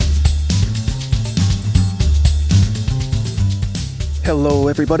Hello,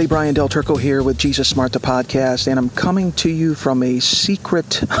 everybody. Brian Del Turco here with Jesus Smart, the podcast, and I'm coming to you from a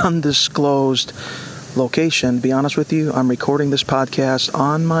secret, undisclosed location. To be honest with you, I'm recording this podcast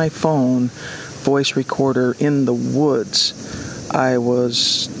on my phone voice recorder in the woods. I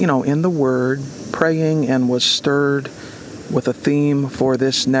was, in the Word, praying, and was stirred with a theme for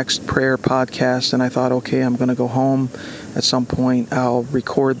this next prayer podcast, and I thought, okay, I'm going to go home at some point. I'll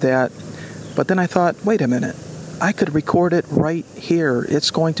record that. But then I thought, wait a minute. I could record it right here. It's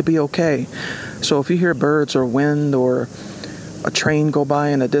going to be okay. So if you hear birds or wind or a train go by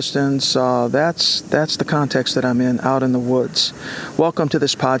in the distance, that's the context that I'm in, out in the woods. Welcome to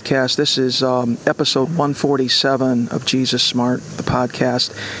this podcast. This is episode 147 of Jesus Smart, the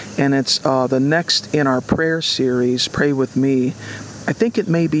podcast, and it's the next in our prayer series, Pray With Me. I think it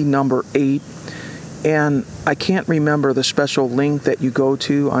may be number 8, and I can't remember the special link that you go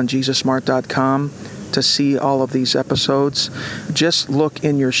to on JesusSmart.com to see all of these episodes. Just look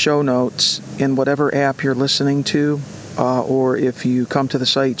in your show notes in whatever app you're listening to, or if you come to the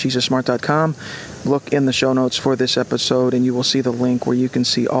site, JesusSmart.com, look in the show notes for this episode and you will see the link where you can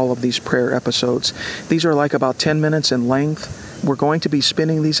see all of these prayer episodes. These are like about 10 minutes in length. We're going to be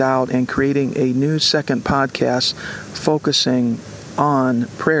spinning these out and creating a new second podcast focusing on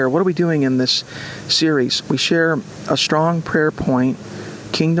prayer. What are we doing in this series? We share a strong prayer point,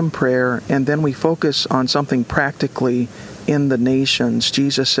 kingdom prayer, and then we focus on something practically in the nations.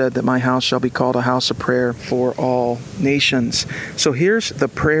 Jesus said that my house shall be called a house of prayer for all nations. So here's the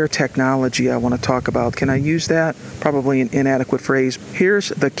prayer technology I want to talk about. Can I use that? Probably an inadequate phrase. Here's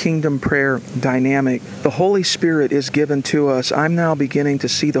the kingdom prayer dynamic. The Holy Spirit is given to us. I'm now beginning to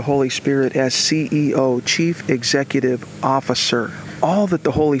see the Holy Spirit as CEO, Chief Executive Officer. All that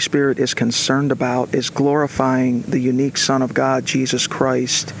the Holy Spirit is concerned about is glorifying the unique Son of God, Jesus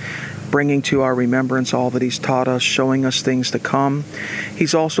Christ, bringing to our remembrance all that He's taught us, showing us things to come.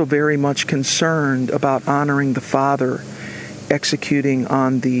 He's also very much concerned about honoring the Father, executing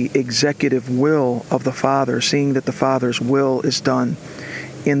on the executive will of the Father, seeing that the Father's will is done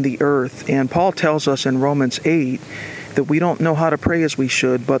in the earth. And Paul tells us in Romans 8 that we don't know how to pray as we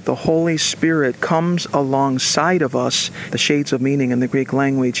should, but the Holy Spirit comes alongside of us. The shades of meaning in the Greek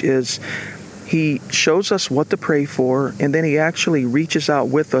language is He shows us what to pray for, and then He actually reaches out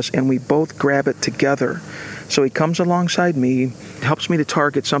with us, and we both grab it together. So He comes alongside me, helps me to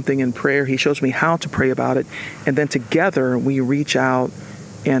target something in prayer. He shows me how to pray about it, and then together we reach out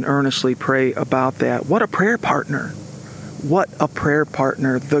and earnestly pray about that. What a prayer partner! What a prayer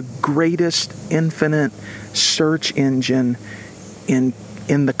partner! The greatest infinite search engine in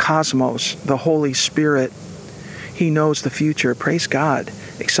the cosmos, the Holy Spirit. He knows the future. Praise God.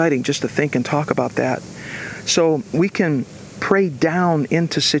 Exciting just to think and talk about that. So we can pray down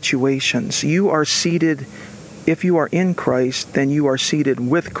into situations. You are seated, if you are in Christ, then you are seated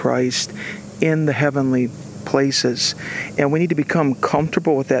with Christ in the heavenly places. And we need to become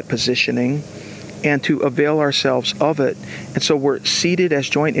comfortable with that positioning and to avail ourselves of it. And so we're seated as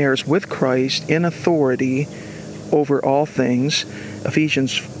joint heirs with Christ in authority over all things.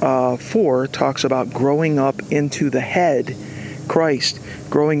 Ephesians 4 talks about growing up into the head, Christ,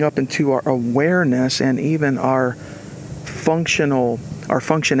 growing up into our awareness and even our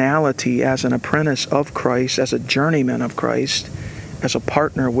functionality as an apprentice of Christ, as a journeyman of Christ, as a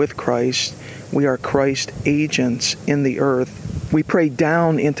partner with Christ. We are Christ agents in the earth. We pray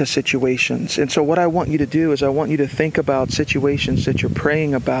down into situations. And so what I want you to do is I want you to think about situations that you're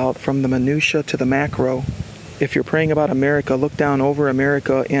praying about, from the minutia to the macro. If you're praying about America, look down over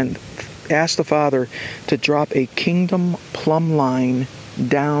America and ask the Father to drop a kingdom plumb line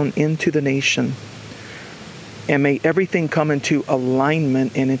down into the nation. And may everything come into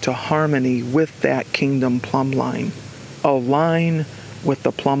alignment and into harmony with that kingdom plumb line. Align with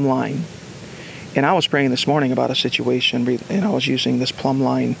the plumb line. And I was praying this morning about a situation, and I was using this plumb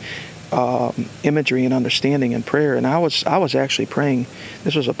line imagery and understanding in prayer. And I was actually praying,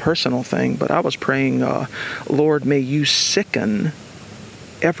 this was a personal thing, but I was praying, Lord, may you sicken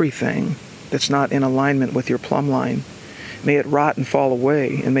everything that's not in alignment with your plumb line. May it rot and fall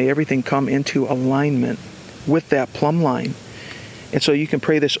away, and may everything come into alignment with that plumb line. And so you can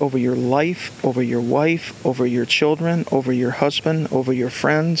pray this over your life, over your wife, over your children, over your husband, over your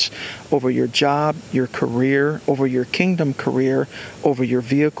friends, over your job, your career, over your kingdom career, over your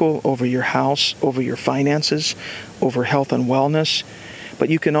vehicle, over your house, over your finances, over health and wellness. But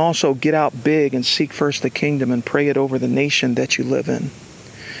you can also get out big and seek first the kingdom and pray it over the nation that you live in.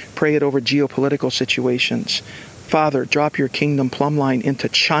 Pray it over geopolitical situations. Father, drop your kingdom plumb line into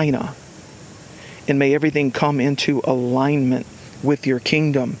China, and may everything come into alignment with your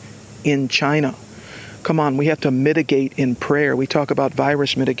kingdom in China. Come on, we have to mitigate in prayer. We talk about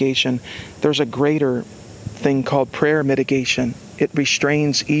virus mitigation. There's a greater thing called prayer mitigation. It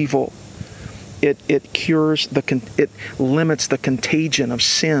restrains evil. It limits the contagion of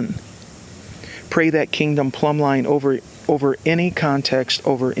sin. Pray that kingdom plumb line over any context,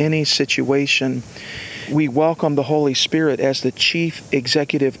 over any situation. We welcome the Holy Spirit as the chief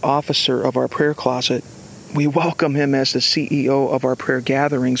executive officer of our prayer closet. We welcome him as the CEO of our prayer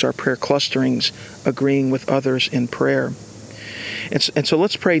gatherings, our prayer clusterings, agreeing with others in prayer. And so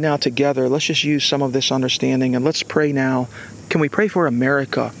let's pray now together. Let's just use some of this understanding, and let's pray now. Can we pray for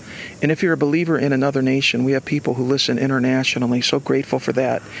America? And if you're a believer in another nation, we have people who listen internationally. So grateful for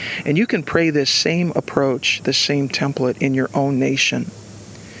that. And you can pray this same approach, this same template in your own nation.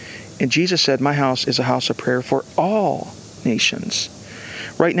 And Jesus said, my house is a house of prayer for all nations.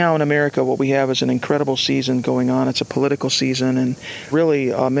 Right now in America, what we have is an incredible season going on. It's a political season, and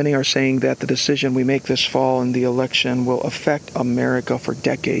really many are saying that the decision we make this fall in the election will affect America for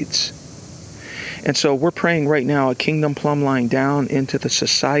decades. And so we're praying right now a kingdom plumb line down into the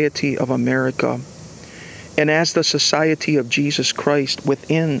society of America. And as the society of Jesus Christ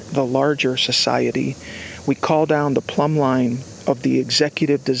within the larger society, we call down the plumb line of the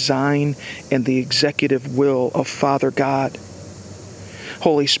executive design and the executive will of Father God.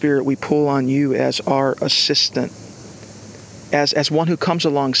 Holy Spirit, we pull on you as our assistant, as one who comes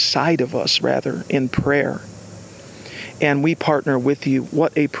alongside of us, rather, in prayer. And we partner with you.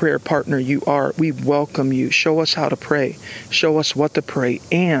 What a prayer partner you are. We welcome you. Show us how to pray. Show us what to pray,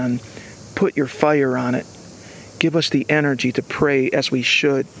 and put your fire on it. Give us the energy to pray as we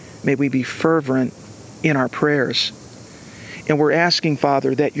should. May we be fervent in our prayers. And we're asking,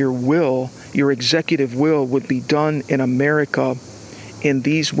 Father, that your will, your executive will, would be done in America in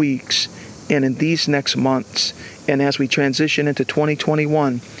these weeks and in these next months. And as we transition into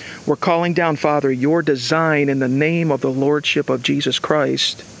 2021, we're calling down, Father, your design in the name of the Lordship of Jesus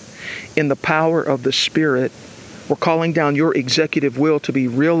Christ, in the power of the Spirit. We're calling down your executive will to be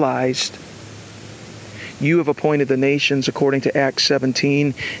realized. You have appointed the nations according to Acts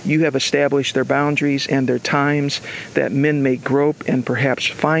 17. You have established their boundaries and their times, that men may grope and perhaps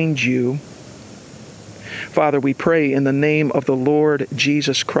find you. Father, we pray in the name of the Lord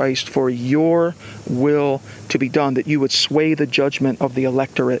Jesus Christ for your will to be done, that you would sway the judgment of the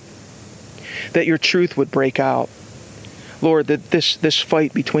electorate, that your truth would break out. Lord, that this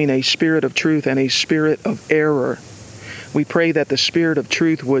fight between a spirit of truth and a spirit of error, we pray that the spirit of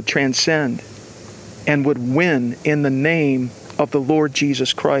truth would transcend and would win in the name of the Lord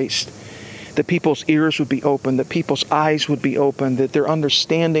Jesus Christ. That people's ears would be opened, that people's eyes would be opened, that their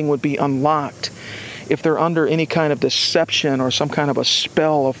understanding would be unlocked. If they're under any kind of deception or some kind of a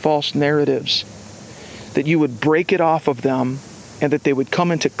spell of false narratives, that you would break it off of them, and that they would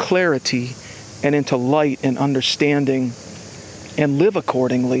come into clarity and into light and understanding and live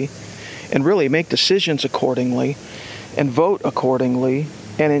accordingly, and really make decisions accordingly and vote accordingly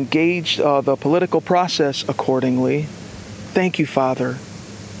and engage the political process accordingly. Thank you, Father.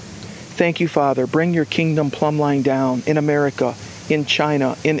 Thank you, Father. Bring your kingdom plumb line down in America, in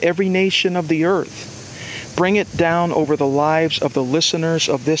China, in every nation of the earth. Bring it down over the lives of the listeners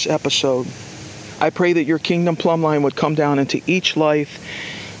of this episode. I pray that your kingdom plumb line would come down into each life,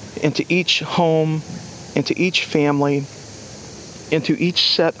 into each home, into each family, into each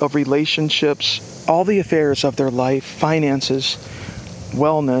set of relationships, all the affairs of their life, finances,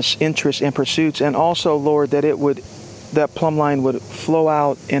 wellness, interests, and pursuits. And also, Lord, that plumb line would flow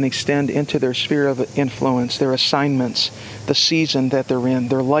out and extend into their sphere of influence, their assignments, the season that they're in,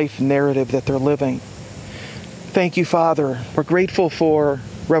 their life narrative that they're living. Thank you, Father. We're grateful for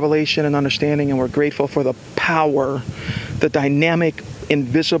revelation and understanding, and we're grateful for the power, the dynamic,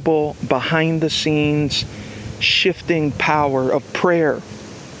 invisible, behind the scenes, shifting power of prayer.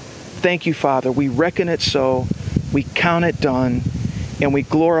 Thank you, Father. We reckon it so, we count it done, and we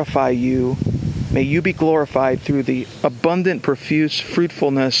glorify you. May you be glorified through the abundant, profuse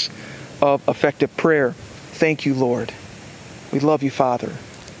fruitfulness of effective prayer. Thank you, Lord. We love you, Father.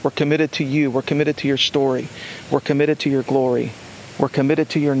 We're committed to you. We're committed to your story. We're committed to your glory. We're committed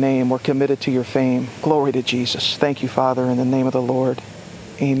to your name. We're committed to your fame. Glory to Jesus. Thank you, Father, in the name of the Lord.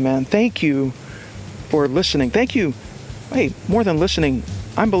 Amen. Thank you for listening. Thank you. Hey, more than listening,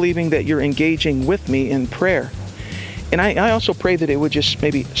 I'm believing that you're engaging with me in prayer. And I also pray that it would just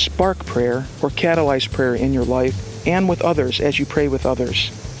maybe spark prayer or catalyze prayer in your life and with others as you pray with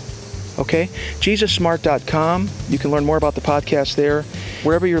others. Okay? JesusSmart.com. You can learn more about the podcast there.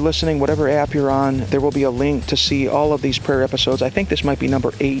 Wherever you're listening, whatever app you're on, there will be a link to see all of these prayer episodes. I think this might be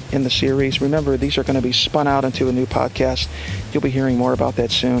number 8 in the series. Remember, these are going to be spun out into a new podcast. You'll be hearing more about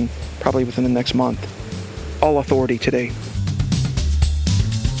that soon, probably within the next month. all authority today.